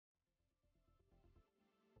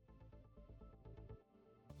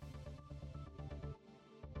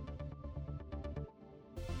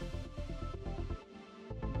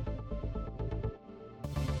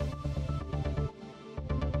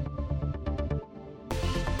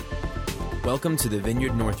Welcome to the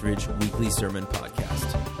Vineyard Northridge Weekly Sermon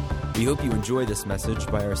Podcast. We hope you enjoy this message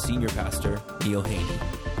by our senior pastor, Neil Haney.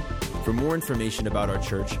 For more information about our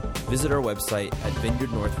church, visit our website at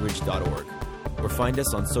vineyardnorthridge.org or find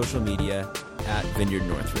us on social media at Vineyard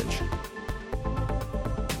Northridge.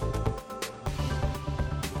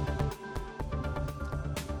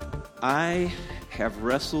 I have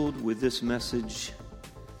wrestled with this message,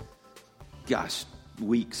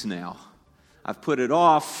 weeks now. I've put it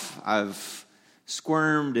off, I've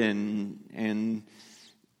squirmed and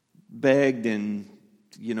begged, and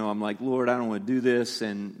I'm like, Lord, I don't want to do this,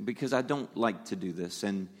 and because I don't like to do this,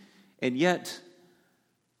 and yet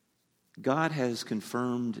God has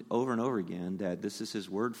confirmed over and over again that this is His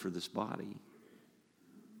word for this body.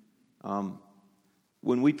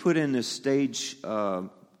 When we put in this stage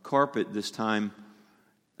carpet this time,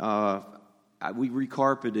 we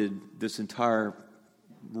recarpeted this entire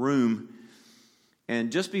room.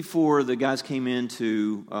 And just before the guys came in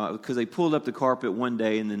because they pulled up the carpet one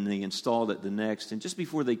day and then they installed it the next. And just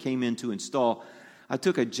before they came in to install, I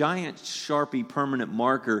took a giant Sharpie permanent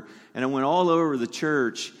marker and I went all over the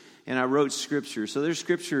church and I wrote scripture. So there's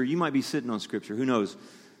scripture. You might be sitting on scripture. Who knows?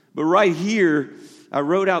 But right here, I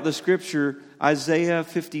wrote out the scripture, Isaiah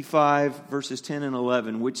 55, verses 10 and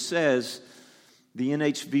 11, which says, the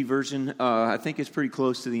NHV version, I think it's pretty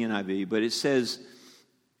close to the NIV, but it says,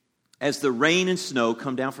 as the rain and snow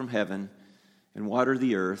come down from heaven and water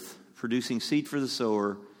the earth, producing seed for the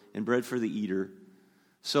sower and bread for the eater,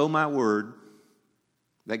 so my word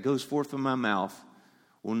that goes forth from my mouth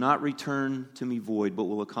will not return to me void, but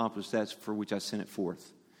will accomplish that for which I sent it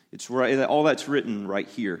forth. It's right. All that's written right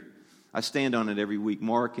here. I stand on it every week.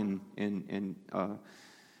 Mark and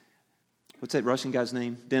what's that Russian guy's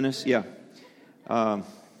name? Dennis? Yeah. Well,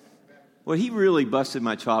 he really busted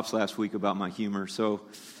my chops last week about my humor.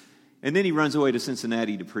 And then he runs away to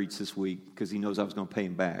Cincinnati to preach this week because he knows I was going to pay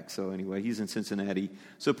him back. So anyway, he's in Cincinnati,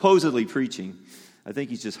 supposedly preaching. I think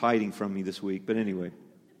he's just hiding from me this week. But anyway.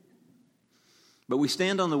 But we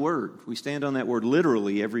stand on the Word. We stand on that Word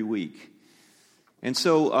literally every week. And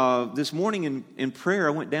so this morning in prayer,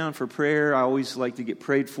 I went down for prayer. I always like to get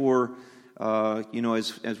prayed for,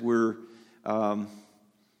 as we're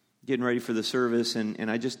getting ready for the service. And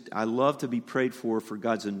I love to be prayed for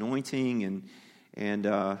God's anointing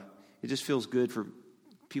and it just feels good for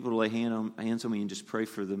people to lay hands on me and just pray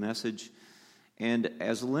for the message. And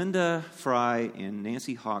as Linda Fry and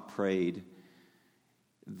Nancy Hawk prayed,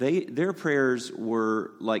 their prayers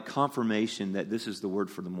were like confirmation that this is the word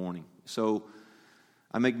for the morning. So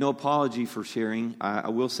I make no apology for sharing. I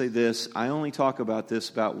will say this. I only talk about this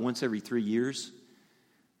about once every 3 years.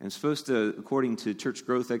 And supposed to, according to church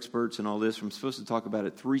growth experts and all this, I'm supposed to talk about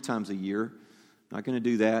it 3 times a year. I'm not going to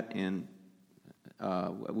do that. And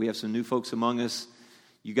we have some new folks among us.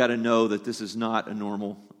 You got to know that this is not a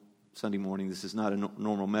normal Sunday morning. This is not a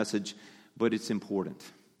normal message, but it's important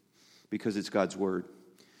because it's God's word.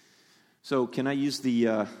 So can I use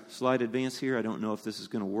the slide advance here? I don't know if this is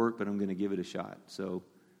going to work, but I'm going to give it a shot. So,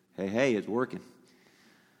 hey, it's working.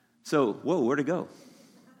 So, where'd it go?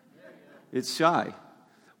 It's shy.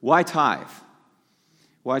 Why tithe?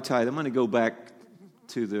 Why tithe? I'm going to go back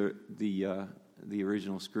to the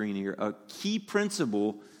original screen here. A key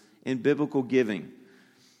principle in biblical giving.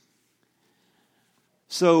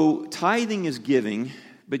 So tithing is giving,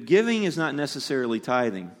 but giving is not necessarily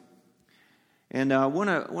tithing. And I want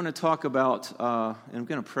to talk about, and I'm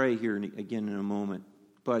going to pray here again in a moment,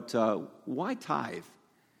 but why tithe?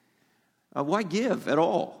 Why give at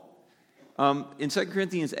all? In 2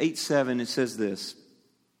 Corinthians 8:7, it says this,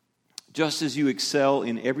 just as you excel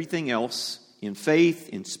in everything else, in faith,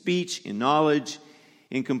 in speech, in knowledge,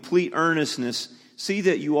 in complete earnestness, see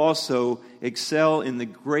that you also excel in the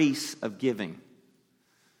grace of giving.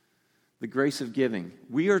 The grace of giving.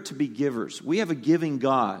 We are to be givers. We have a giving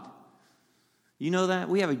God. You know that?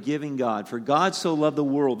 We have a giving God. For God so loved the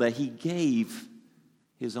world that He gave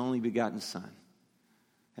His only begotten Son.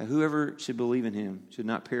 And whoever should believe in Him should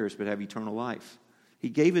not perish but have eternal life. He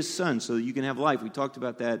gave His Son so that you can have life. We talked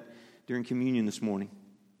about that during communion this morning.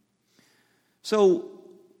 So,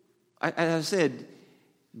 as I said,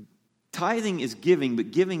 tithing is giving,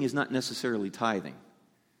 but giving is not necessarily tithing.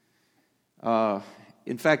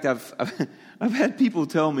 In fact, I've had people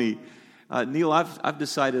tell me, Neil, I've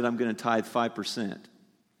decided I'm going to tithe 5%.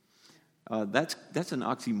 That's an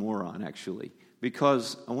oxymoron, actually,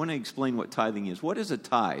 because I want to explain what tithing is. What is a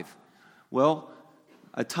tithe? Well,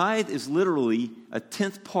 a tithe is literally a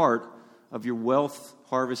 10th part of your wealth,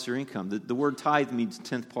 harvest, or income. The word tithe means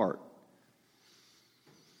 10th part.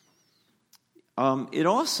 It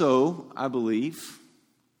also, I believe,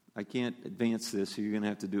 I can't advance this, so you're going to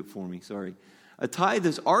have to do it for me. Sorry. A tithe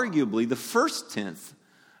is arguably the first tenth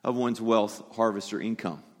of one's wealth, harvest, or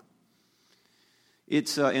income.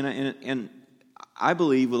 It's and I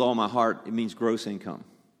believe with all my heart it means gross income.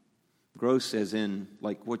 Gross as in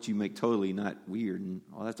like what you make totally, not weird and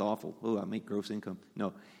oh that's awful. Oh, I make gross income.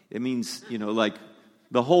 No, it means like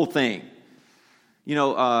the whole thing.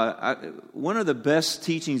 One of the best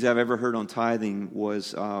teachings I've ever heard on tithing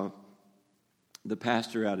was the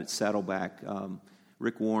pastor out at Saddleback,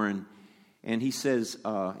 Rick Warren, and he says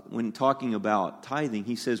when talking about tithing,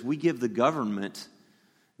 he says we give the government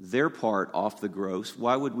their part off the gross.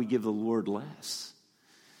 Why would we give the Lord less?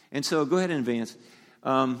 And so go ahead and advance.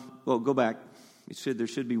 Go back. There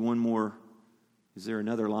should be one more. Is there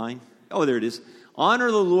another line? Oh, there it is. Honor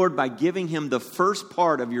the Lord by giving Him the first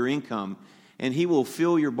part of your income, and He will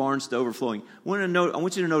fill your barns to overflowing. I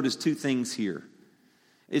want you to notice two things here.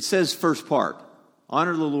 It says first part.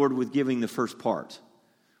 Honor the Lord with giving the first part.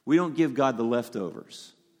 We don't give God the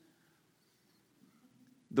leftovers.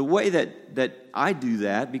 The way that I do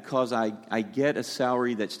that, because I get a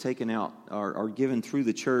salary that's taken out or given through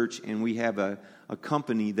the church, and we have a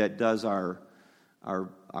company that does our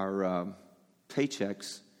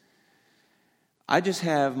paychecks, I just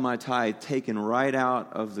have my tithe taken right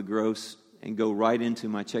out of the gross and go right into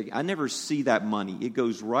my check. I never see that money. It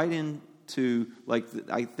goes right into,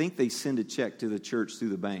 I think they send a check to the church through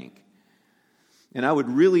the bank. And I would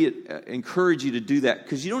really encourage you to do that,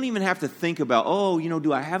 because you don't even have to think about,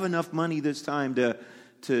 do I have enough money this time to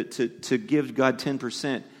give God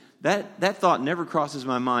 10%? That thought never crosses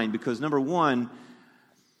my mind, because number one,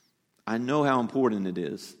 I know how important it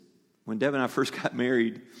is. When Deb and I first got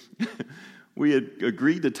married, we had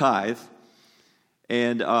agreed to tithe,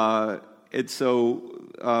 and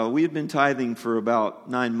so we had been tithing for about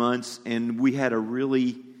 9 months, and we had a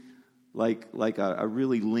really a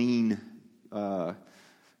really lean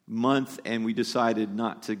month, and we decided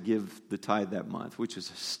not to give the tithe that month, which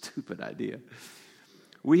was a stupid idea.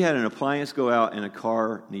 We had an appliance go out and a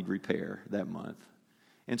car need repair that month.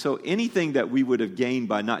 And so anything that we would have gained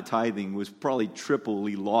by not tithing was probably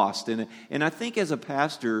triply lost. And I think as a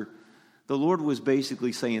pastor, the Lord was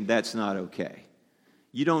basically saying, that's not okay.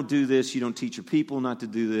 You don't do this. You don't teach your people not to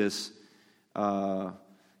do this.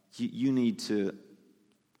 You need to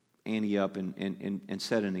ante up and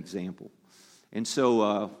set an example. And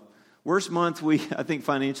so worst month I think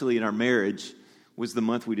financially in our marriage was the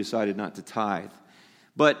month we decided not to tithe.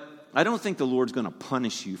 But I don't think the Lord's going to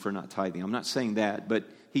punish you for not tithing. I'm not saying that, but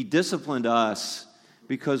He disciplined us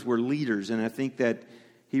because we're leaders, and I think that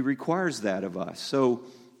He requires that of us. So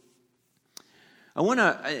I want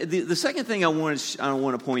to. The second thing I want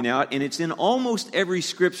to point out, and it's in almost every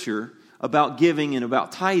scripture about giving and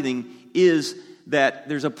about tithing, is that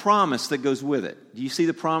there's a promise that goes with it. Do you see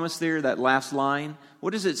the promise there, that last line?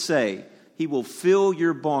 What does it say? He will fill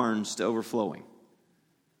your barns to overflowing.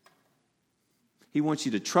 He wants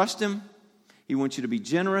you to trust Him. He wants you to be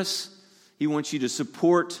generous. He wants you to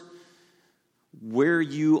support where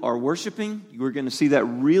you are worshiping. We're going to see that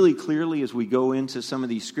really clearly as we go into some of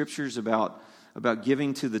these scriptures about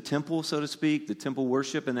giving to the temple, so to speak, the temple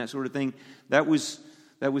worship and that sort of thing. That was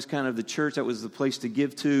kind of the church. That was the place to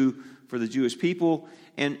give to for the Jewish people.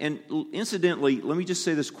 And incidentally, let me just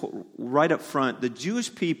say this right up front. The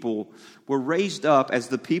Jewish people were raised up as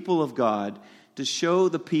the people of God to show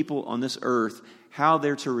the people on this earth how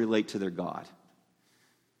they're to relate to their God.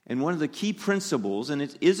 And one of the key principles, and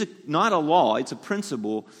it is not a law, it's a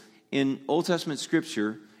principle in Old Testament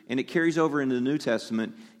Scripture, and it carries over into the New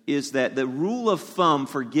Testament, is that the rule of thumb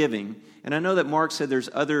for giving, and I know that Mark said there's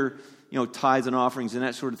other tithes and offerings and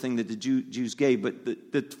that sort of thing that the Jews gave, but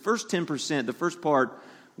the first 10%, the first part,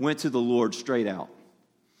 went to the Lord straight out.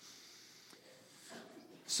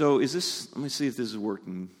 So let me see if this is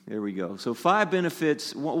working. There we go. So 5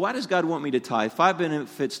 benefits. Why does God want me to tithe? 5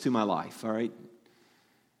 benefits to my life, all right?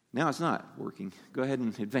 Now it's not working. Go ahead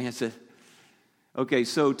and advance it. Okay,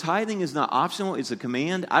 so tithing is not optional. It's a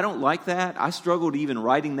command. I don't like that. I struggled even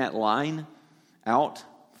writing that line out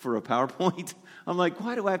for a PowerPoint. I'm like,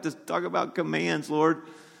 why do I have to talk about commands, Lord?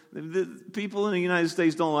 The people in the United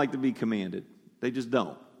States don't like to be commanded. They just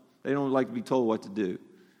don't. They don't like to be told what to do.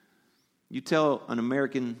 You tell an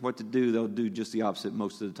American what to do, they'll do just the opposite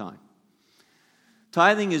most of the time.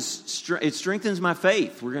 Tithing it strengthens my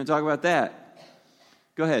faith. We're going to talk about that.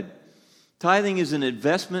 Go ahead. Tithing is an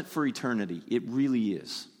investment for eternity. It really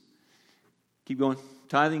is. Keep going.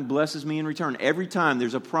 Tithing blesses me in return. Every time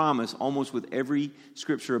there's a promise, almost with every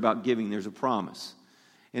scripture about giving, there's a promise.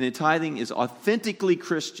 And then tithing is authentically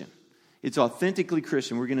Christian. It's authentically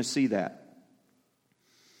Christian. We're going to see that.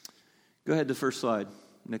 Go ahead to the first slide.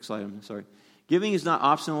 Next slide, I'm sorry. Giving is not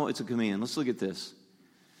optional, it's a command. Let's look at this.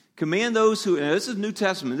 Command those who, and this is New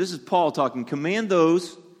Testament, this is Paul talking, command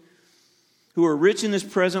those who are rich in this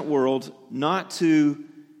present world not to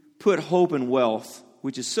put hope in wealth,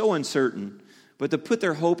 which is so uncertain, but to put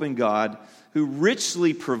their hope in God, who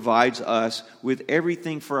richly provides us with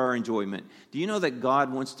everything for our enjoyment. Do you know that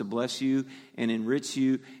God wants to bless you and enrich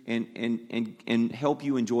you and help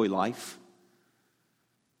you enjoy life?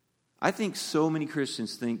 I think so many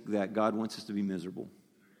Christians think that God wants us to be miserable.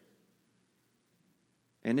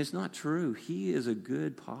 And it's not true. He is a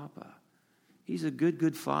good papa. He's a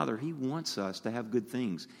good father. He wants us to have good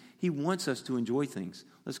things. He wants us to enjoy things.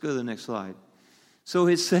 Let's go to the next slide. So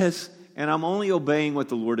it says, and I'm only obeying what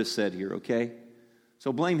the Lord has said here, okay?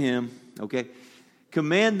 So blame him, okay?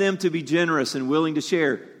 Command them to be generous and willing to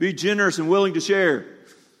share. Be generous and willing to share.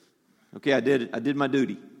 Okay, I did my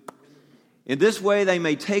duty. In this way, they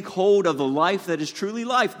may take hold of the life that is truly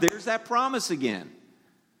life. There's that promise again.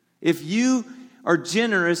 If you are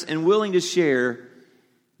generous and willing to share,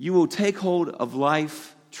 you will take hold of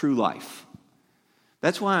life, true life.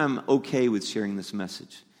 That's why I'm okay with sharing this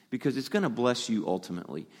message, because it's going to bless you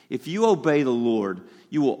ultimately. If you obey the Lord,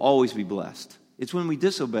 you will always be blessed. It's when we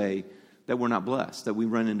disobey that we're not blessed, that we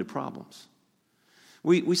run into problems.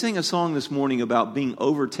 We sang a song this morning about being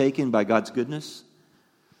overtaken by God's goodness.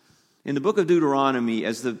 In the book of Deuteronomy,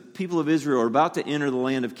 as the people of Israel are about to enter the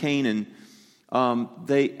land of Canaan,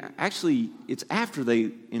 it's after they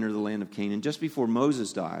enter the land of Canaan, just before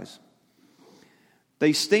Moses dies.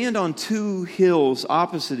 They stand on two hills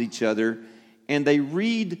opposite each other, and they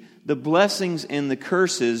read the blessings and the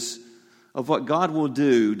curses of what God will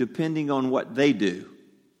do depending on what they do.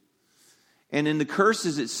 And in the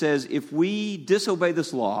curses it says, if we disobey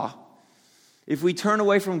this law, if we turn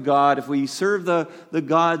away from God, if we serve the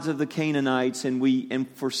gods of the Canaanites and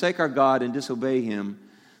forsake our God and disobey Him,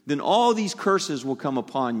 then all these curses will come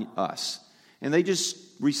upon us. And they just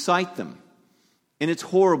recite them. And it's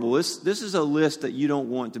horrible. This is a list that you don't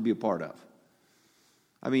want to be a part of.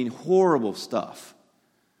 I mean, horrible stuff.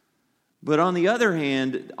 But on the other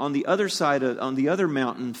hand, on the other side, on the other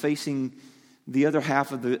mountain, facing the other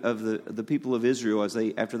half of the people of Israel,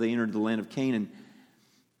 after they entered the land of Canaan,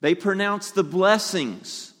 they pronounced the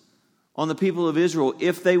blessings on the people of Israel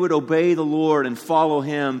if they would obey the Lord and follow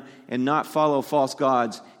Him and not follow false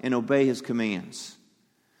gods and obey His commands.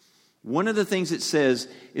 One of the things it says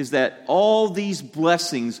is that all these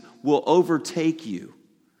blessings will overtake you.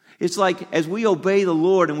 It's like as we obey the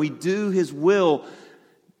Lord and we do His will,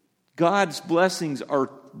 God's blessings are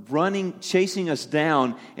chasing us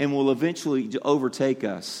down and will eventually overtake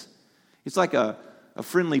us. It's like a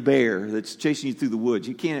friendly bear that's chasing you through the woods.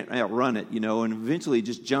 You can't outrun it, and eventually it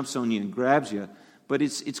just jumps on you and grabs you. But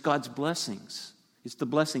it's God's blessings. It's the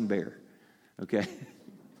blessing bear. Okay?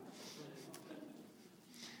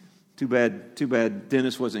 Too bad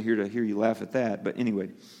Dennis wasn't here to hear you laugh at that. But anyway.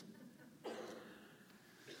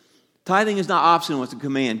 Tithing is not optional, it's a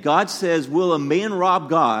command. God says, will a man rob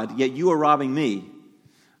God, yet you are robbing me?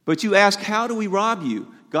 But you ask, how do we rob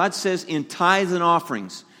you? God says, in tithes and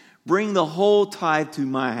offerings. Bring the whole tithe to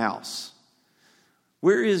my house.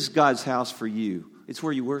 Where is God's house for you? It's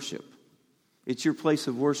where you worship. It's your place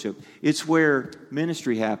of worship. It's where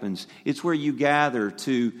ministry happens. It's where you gather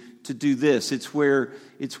to do this. It's where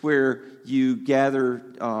you gather.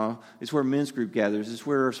 It's where men's group gathers. It's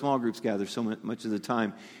where our small groups gather so much of the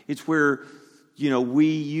time. It's where we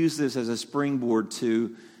use this as a springboard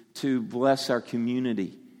to bless our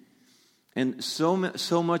community. And so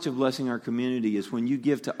much of blessing our community is when you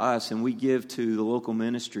give to us and we give to the local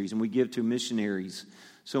ministries and we give to missionaries.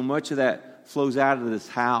 So much of that flows out of this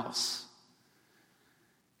house.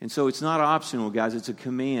 And so it's not optional, guys. It's a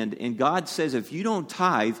command. And God says, if you don't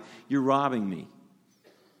tithe, you're robbing me.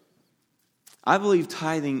 I believe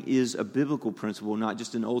tithing is a biblical principle, not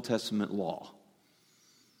just an Old Testament law.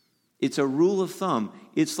 It's a rule of thumb.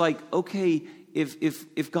 It's like, okay,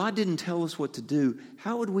 if God didn't tell us what to do,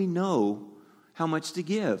 how would we know how much to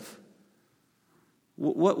give?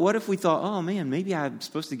 What if we thought, oh man, maybe I'm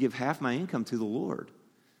supposed to give half my income to the Lord?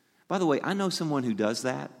 By the way, I know someone who does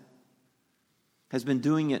that, has been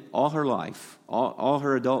doing it all her life, all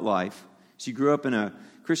her adult life. She grew up in a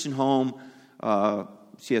Christian home.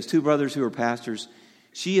 She has two brothers who are pastors.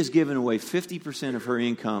 She has given away 50% of her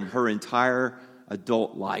income her entire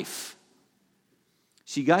adult life.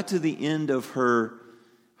 She got to the end of her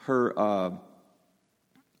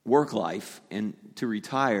work life and to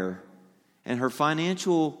retire, and her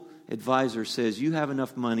financial advisor says, you have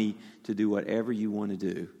enough money to do whatever you want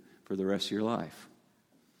to do for the rest of your life.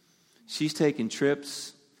 She's taken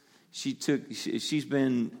trips. She's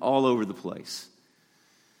been all over the place.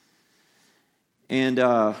 And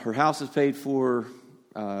her house is paid for.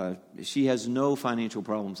 She has no financial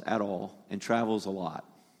problems at all and travels a lot.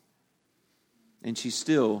 And she's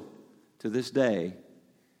still, to this day,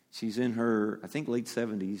 she's in her, I think, late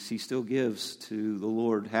 70s. She still gives to the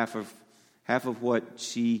Lord half of what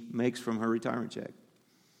she makes from her retirement check.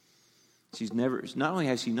 She's never, not only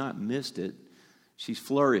has she not missed it, she's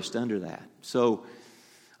flourished under that. So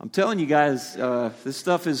I'm telling you guys, this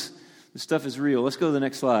stuff is real. Let's go to the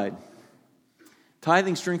next slide.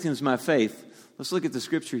 Tithing strengthens my faith. Let's look at the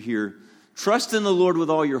scripture here. Trust in the Lord with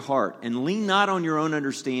all your heart and lean not on your own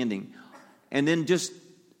understanding. And then just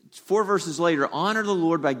 4 verses later, honor the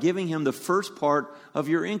Lord by giving him the first part of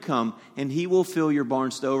your income, and he will fill your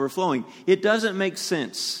barns to overflowing. It doesn't make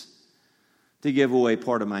sense to give away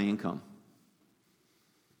part of my income.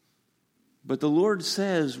 But the Lord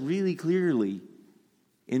says really clearly,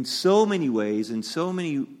 in so many ways, in so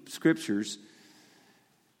many scriptures,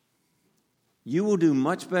 you will do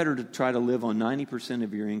much better to try to live on 90%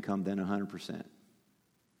 of your income than 100%.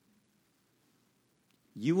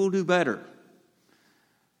 You will do better.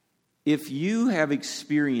 If you have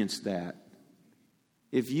experienced that,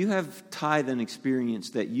 if you have tithe and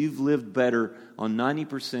experienced that you've lived better on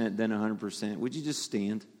 90% than 100%, would you just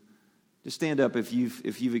stand? Just stand up if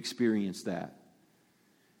you've experienced that.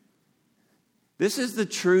 This is the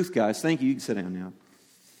truth, guys. Thank you. You can sit down now.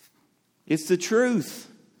 It's the truth.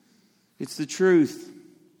 It's the truth.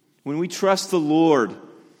 When we trust the Lord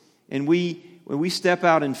and when we step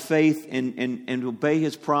out in faith and obey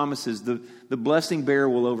his promises, the blessing bearer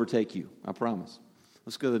will overtake you. I promise.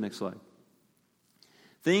 Let's go to the next slide.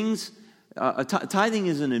 Tithing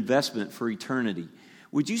is an investment for eternity.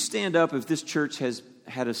 Would you stand up if this church has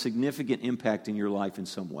had a significant impact in your life in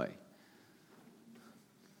some way?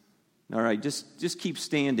 All right, just keep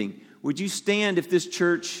standing. Would you stand if this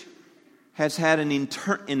church has had an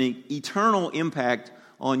eternal impact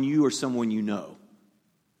on you or someone you know?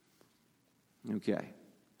 Okay,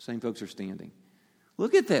 same folks are standing.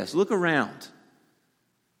 Look at this. Look around.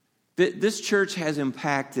 This church has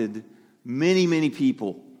impacted many, many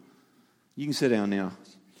people. You can sit down now.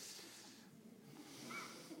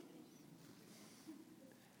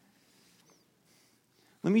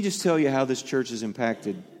 Let me just tell you how this church has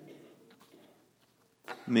impacted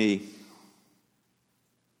me.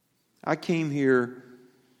 I came to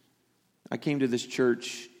this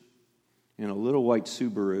church in a little white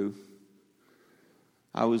Subaru.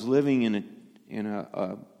 I was living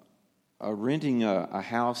renting a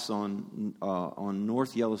house on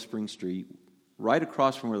North Yellow Spring Street, right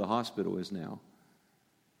across from where the hospital is now.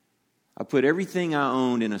 I put everything I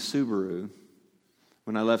owned in a Subaru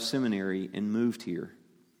when I left seminary and moved here.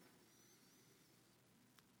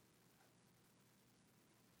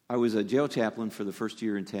 I was a jail chaplain for the first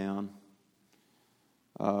year in town.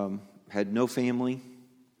 Had no family.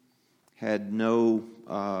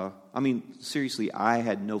 Seriously, I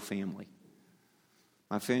had no family.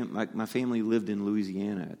 My family lived in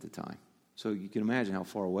Louisiana at the time. So you can imagine how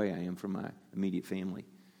far away I am from my immediate family.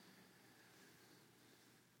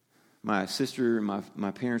 My sister and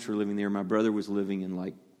my parents were living there. My brother was living in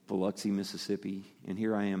like Biloxi, Mississippi. And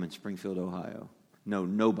here I am in Springfield, Ohio. No,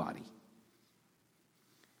 nobody.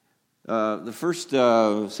 The first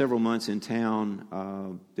several months in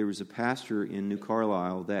town, there was a pastor in New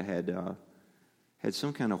Carlisle that had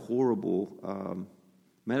some kind of horrible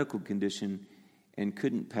medical condition and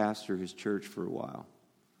couldn't pastor his church for a while.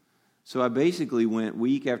 So I basically went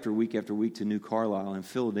week after week after week to New Carlisle and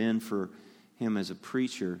filled in for him as a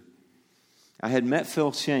preacher. I had met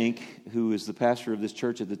Phil Shank, who was the pastor of this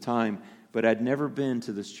church at the time, but I'd never been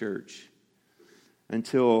to this church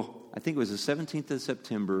until, I think it was the 17th of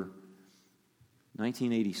September,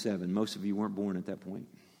 1987. Most of you weren't born at that point.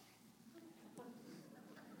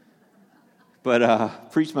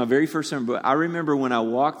 But preached my very first sermon. But I remember when I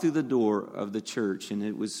walked through the door of the church, and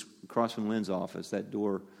it was across from Lynn's office, that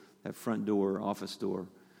front door, office door.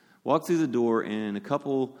 Walked through the door, and a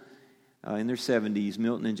couple in their 70s,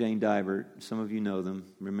 Milton and Jane Divert, some of you know them,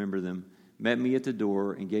 remember them, met me at the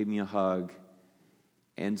door and gave me a hug.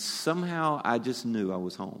 And somehow I just knew I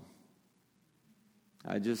was home.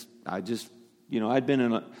 I just. I had been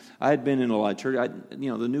in a lot of church. The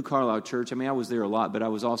New Carlisle church. I was there a lot, but I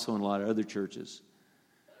was also in a lot of other churches.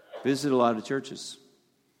 Visited a lot of churches,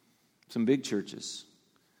 some big churches.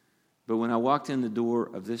 But when I walked in the door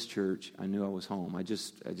of this church, I knew I was home. I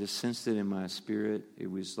just sensed it in my spirit. It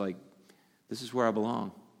was like, this is where I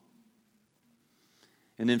belong.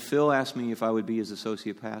 And then Phil asked me if I would be his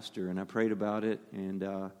associate pastor, and I prayed about it, and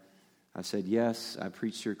I said yes. I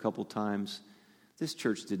preached here a couple times. This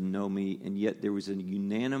church didn't know me, and yet there was a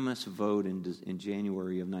unanimous vote in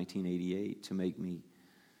January of 1988 to make me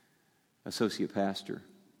associate pastor.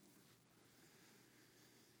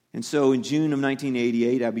 And so in June of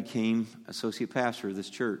 1988, I became associate pastor of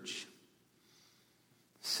this church.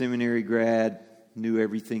 Seminary grad, knew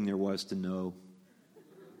everything there was to know.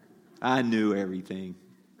 I knew everything.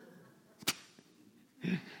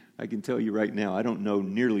 I can tell you right now, I don't know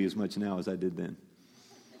nearly as much now as I did then.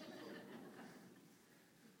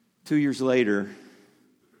 2 years later,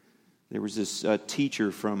 there was this teacher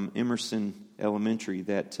from Emerson Elementary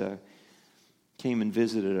that came and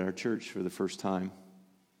visited our church for the first time.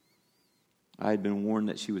 I had been warned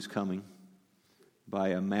that she was coming by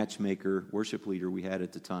a matchmaker worship leader we had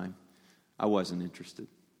at the time. I wasn't interested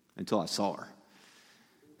until I saw her.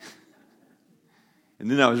 And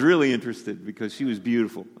then I was really interested because she was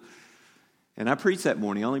beautiful. And I preached that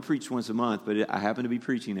morning. I only preached once a month, but I happened to be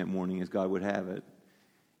preaching that morning as God would have it.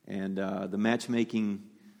 And the matchmaking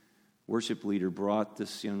worship leader brought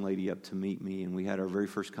this young lady up to meet me, and we had our very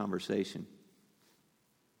first conversation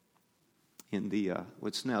in the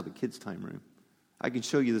what's now the kids' time room. I can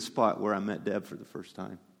show you the spot where I met Deb for the first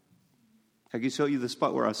time. I can show you the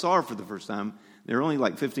spot where I saw her for the first time. They're only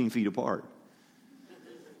like 15 feet apart.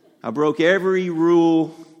 I broke every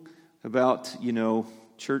rule about,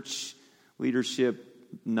 church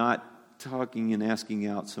leadership, not talking and asking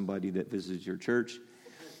out somebody that visits your church.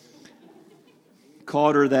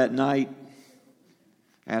 Called her that night,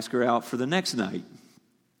 asked her out for the next night.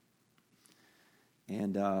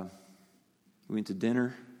 And we went to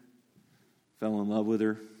dinner, fell in love with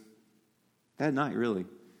her that night, really.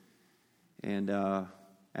 And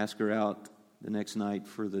asked her out the next night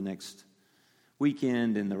for the next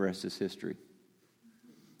weekend, and the rest is history.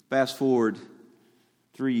 Fast forward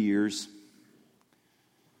 3 years,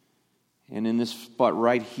 and in this spot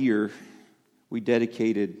right here, we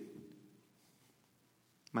dedicated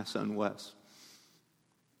my son Wes.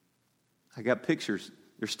 I got pictures.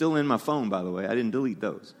 They're still in my phone, by the way. I didn't delete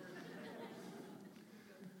those.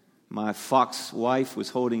 My fox wife was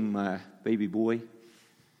holding my baby boy.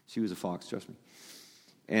 She was a fox, trust me.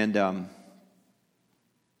 And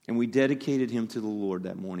we dedicated him to the Lord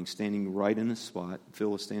that morning, standing right in the spot.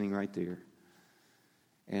 Phil was standing right there.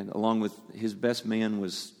 And along with his best man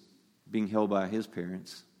was being held by his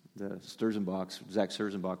parents. The Sturzenbachs, Zach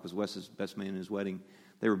Sturzenbach was Wes's best man in his wedding.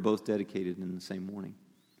 They were both dedicated in the same morning.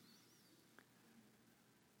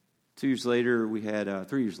 3 years later, we had our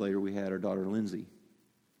daughter Lindsay.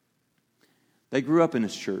 They grew up in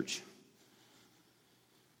this church.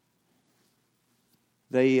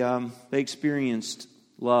 They experienced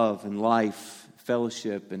love and life,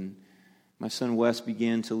 fellowship, and my son Wes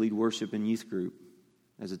began to lead worship in youth group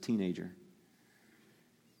as a teenager.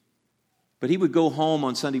 But he would go home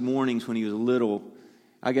on Sunday mornings when he was little.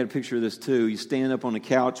 I got a picture of this too. You stand up on the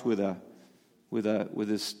couch with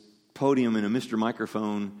this podium and a Mr.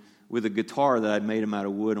 Microphone with a guitar that I'd made him out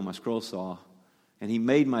of wood on my scroll saw, and he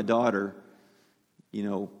made my daughter,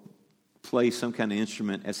 play some kind of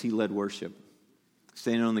instrument as he led worship,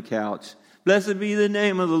 standing on the couch. Blessed be the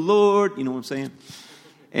name of the Lord. You know what I'm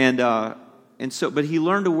saying? But he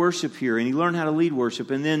learned to worship here, and he learned how to lead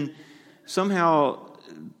worship. And then somehow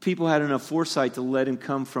people had enough foresight to let him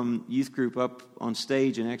come from youth group up on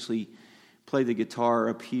stage and actually play the guitar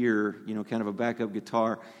up here, kind of a backup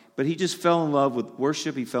guitar. But he just fell in love with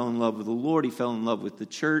worship. He fell in love with the Lord. He fell in love with the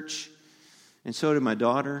church. And so did my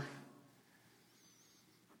daughter.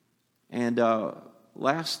 And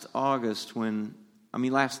last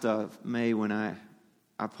May, when I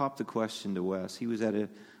popped the question to Wes. He was at a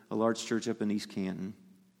large church up in East Canton.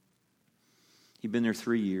 He'd been there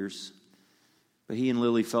 3 years. But he and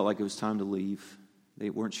Lily felt like it was time to leave. They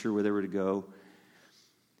weren't sure where they were to go.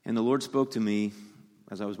 And the Lord spoke to me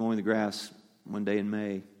as I was mowing the grass one day in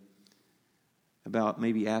May about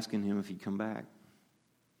maybe asking him if he'd come back.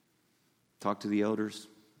 Talked to the elders.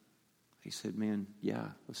 He said, man, yeah,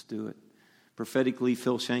 let's do it. Prophetically,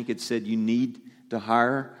 Phil Shank had said you need to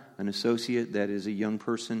hire an associate that is a young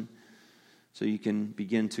person so you can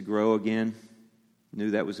begin to grow again.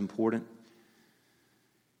 Knew that was important.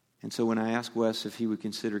 And so when I asked Wes if he would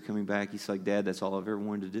consider coming back, he's like, Dad, that's all I've ever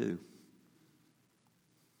wanted to do.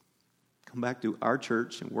 Come back to our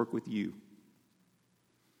church and work with you.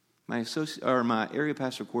 My area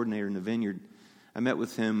pastor coordinator in the Vineyard, I met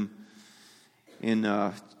with him in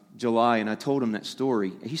July, and I told him that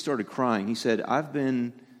story. He started crying. He said, I've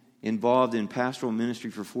been involved in pastoral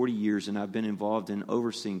ministry for 40 years, and I've been involved in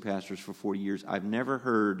overseeing pastors for 40 years. I've never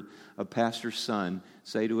heard a pastor's son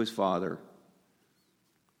say to his father,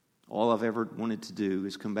 all I've ever wanted to do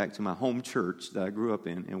is come back to my home church that I grew up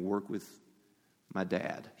in and work with my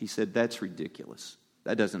dad. He said, that's ridiculous.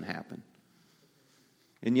 That doesn't happen.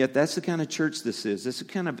 And yet that's the kind of church this is. That's the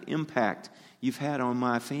kind of impact you've had on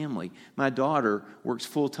my family. My daughter works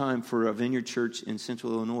full-time for a Vineyard Church in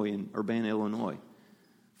Central Illinois, in Urbana, Illinois.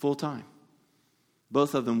 Full-time.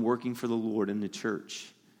 Both of them working for the Lord in the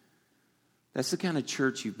church. That's the kind of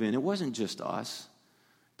church you've been. It wasn't just us.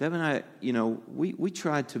 Deb and I, we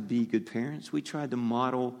tried to be good parents. We tried to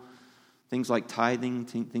model things like tithing,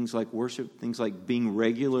 things like worship, things like being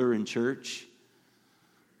regular in church.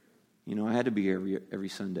 I had to be here every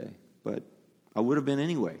Sunday, but I would have been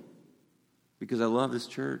anyway because I love this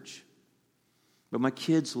church. But my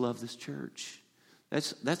kids love this church.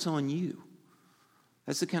 That's on you.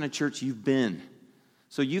 That's the kind of church you've been.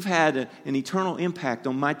 So you've had an eternal impact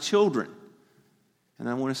on my children. And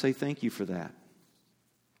I want to say thank you for that.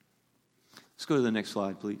 Let's go to the next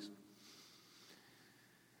slide, please.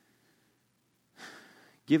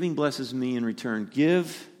 Giving blesses me in return.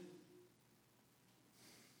 Give,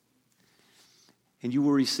 and you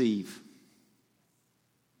will receive.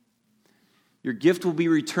 Your gift will be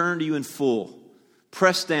returned to you in full.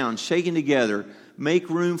 Pressed down, shaken together, make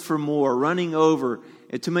room for more, running over,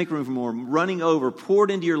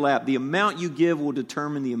 poured into your lap. The amount you give will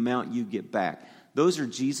determine the amount you get back. Those are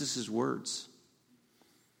Jesus' words.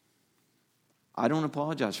 I don't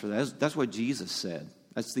apologize for that. That's what Jesus said.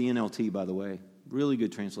 That's the NLT, by the way. Really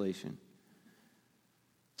good translation.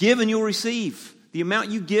 Give and you'll receive. The amount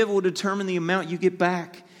you give will determine the amount you get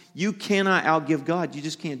back. You cannot outgive God. You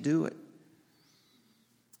just can't do it.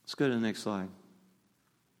 Let's go to the next slide.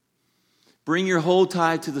 Bring your whole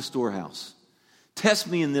tithe to the storehouse. Test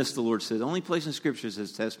me in this, the Lord says. The only place in Scripture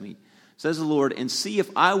says, test me. Says the Lord, and see if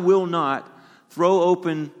I will not throw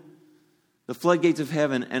open the floodgates of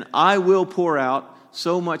heaven, and I will pour out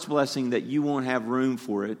so much blessing that you won't have room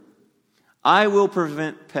for it. I will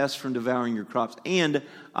prevent pests from devouring your crops, and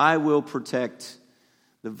I will protect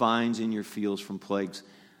the vines in your fields from plagues.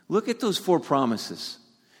 Look at those 4 promises.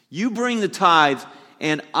 You bring the tithe,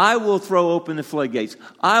 and I will throw open the floodgates.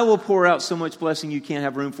 I will pour out so much blessing you can't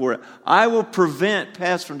have room for it. I will prevent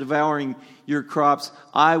pests from devouring your crops.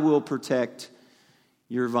 I will protect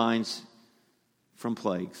your vines from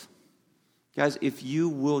plagues. Guys, if you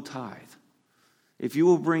will tithe, if you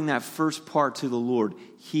will bring that first part to the Lord,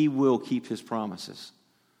 He will keep His promises.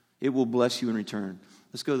 It will bless you in return.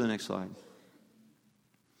 Let's go to the next slide.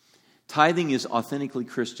 Tithing is authentically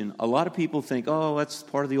Christian. A lot of people think, oh, that's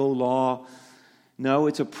part of the old law. No,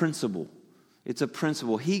 it's a principle. It's a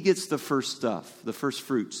principle. He gets the first stuff, the first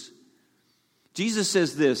fruits. Jesus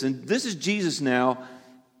says this, and this is Jesus now,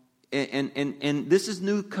 and this is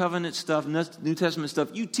New Covenant stuff, New Testament stuff.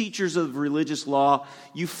 You teachers of religious law,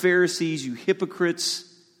 you Pharisees, you hypocrites,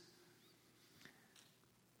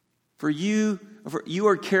 for you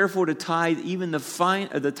are careful to tithe even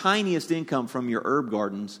the tiniest income from your herb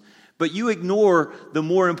gardens, but you ignore the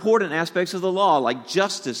more important aspects of the law, like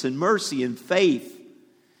justice and mercy and faith.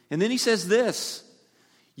 And then he says this,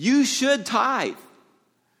 you should tithe.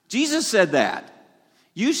 Jesus said that.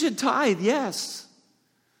 You should tithe, yes.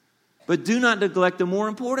 But do not neglect the more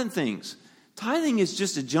important things. Tithing is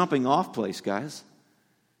just a jumping off place, guys.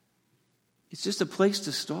 It's just a place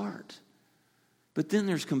to start. But then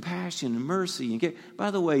there's compassion and mercy. By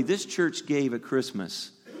the way, this church gave at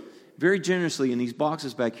Christmas very generously in these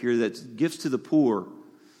boxes back here that's gifts to the poor.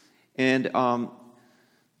 And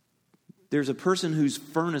there's a person whose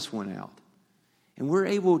furnace went out. And we're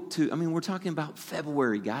able to, we're talking about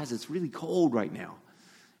February, guys. It's really cold right now.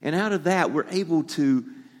 And out of that, we're able to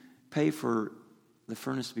pay for the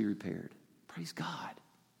furnace to be repaired. Praise God.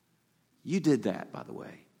 You did that, by the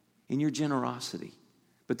way, in your generosity.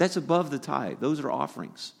 But that's above the tithe. Those are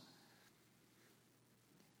offerings.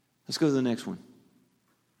 Let's go to the next one.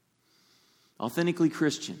 Authentically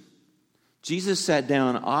Christian. Jesus sat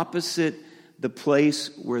down opposite the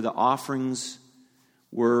place where the offerings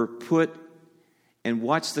were put and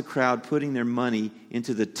watched the crowd putting their money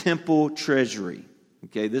into the temple treasury.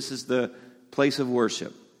 Okay, this is the place of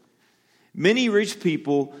worship. Many rich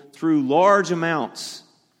people threw in large amounts.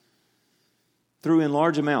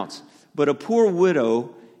 But a poor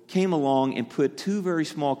widow came along and put 2 very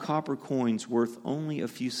small copper coins worth only a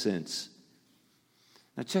few cents.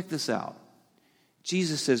 Now check this out.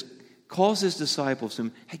 Jesus says, calls his disciples to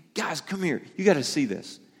him, hey guys, come here. You got to see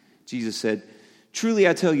this. Jesus said, truly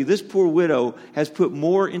I tell you, this poor widow has put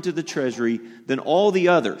more into the treasury than all the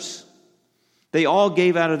others. They all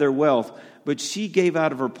gave out of their wealth, but she gave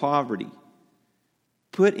out of her poverty.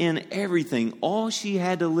 Put in everything, all she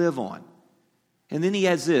had to live on. And then he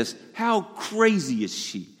adds this, how crazy is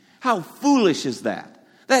she? How foolish is that?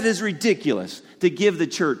 That is ridiculous to give the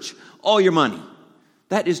church all your money.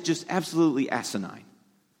 That is just absolutely asinine.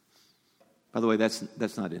 By the way,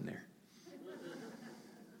 that's not in there.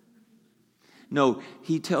 No,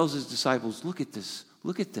 he tells his disciples, look at this.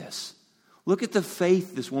 Look at this. Look at the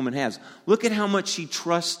faith this woman has. Look at how much she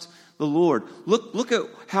trusts the Lord. Look at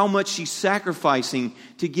how much she's sacrificing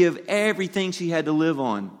to give everything she had to live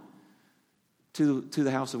on to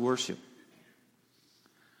the house of worship.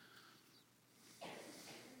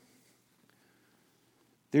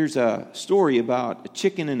 There's a story about a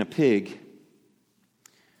chicken and a pig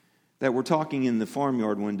that were talking in the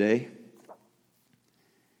farmyard one day.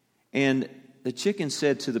 And the chicken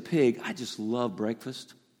said to the pig, I just love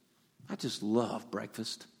breakfast. I just love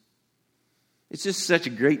breakfast. It's just such a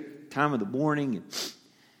great time of the morning. And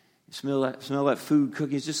you smell that food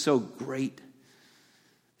cooking. It's just so great. The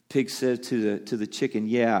pig said to the chicken,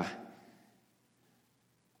 Yeah,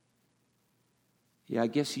 I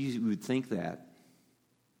guess you would think that.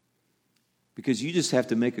 Because you just have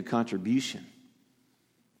to make a contribution.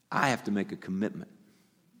 I have to make a commitment.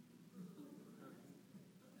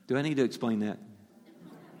 Do I need to explain that?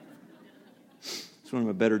 It's one of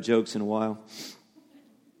my better jokes in a while.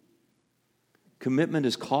 Commitment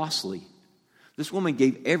is costly. This woman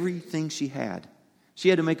gave everything she had. She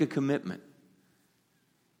had to make a commitment.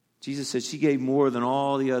 Jesus said she gave more than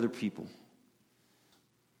all the other people.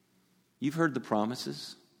 You've heard the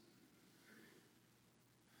promises.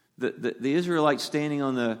 The Israelites standing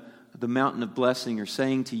on the mountain of blessing are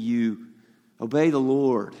saying to you, obey the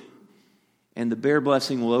Lord, and the bear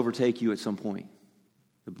blessing will overtake you at some point.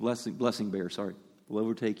 The blessing bear, will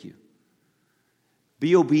overtake you.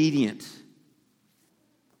 Be obedient.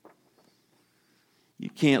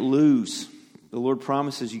 You can't lose. The Lord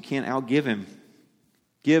promises you can't outgive Him.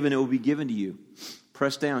 Give and it will be given to you.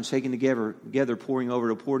 Pressed down, shaken together, pouring over,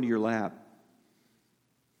 to pour into your lap.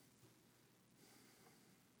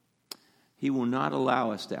 He will not allow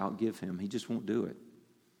us to outgive Him. He just won't do it.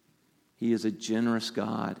 He is a generous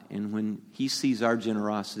God. And when He sees our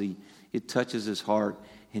generosity, it touches His heart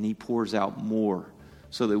and He pours out more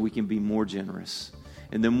so that we can be more generous.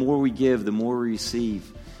 And the more we give, the more we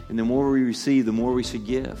receive. And the more we receive, the more we should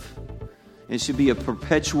give. And it should be a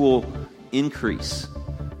perpetual increase.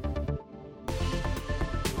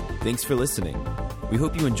 Thanks for listening. We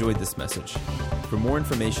hope you enjoyed this message. For more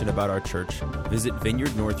information about our church, visit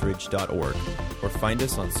vineyardnorthridge.org or find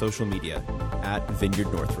us on social media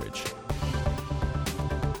 @VineyardNorthridge.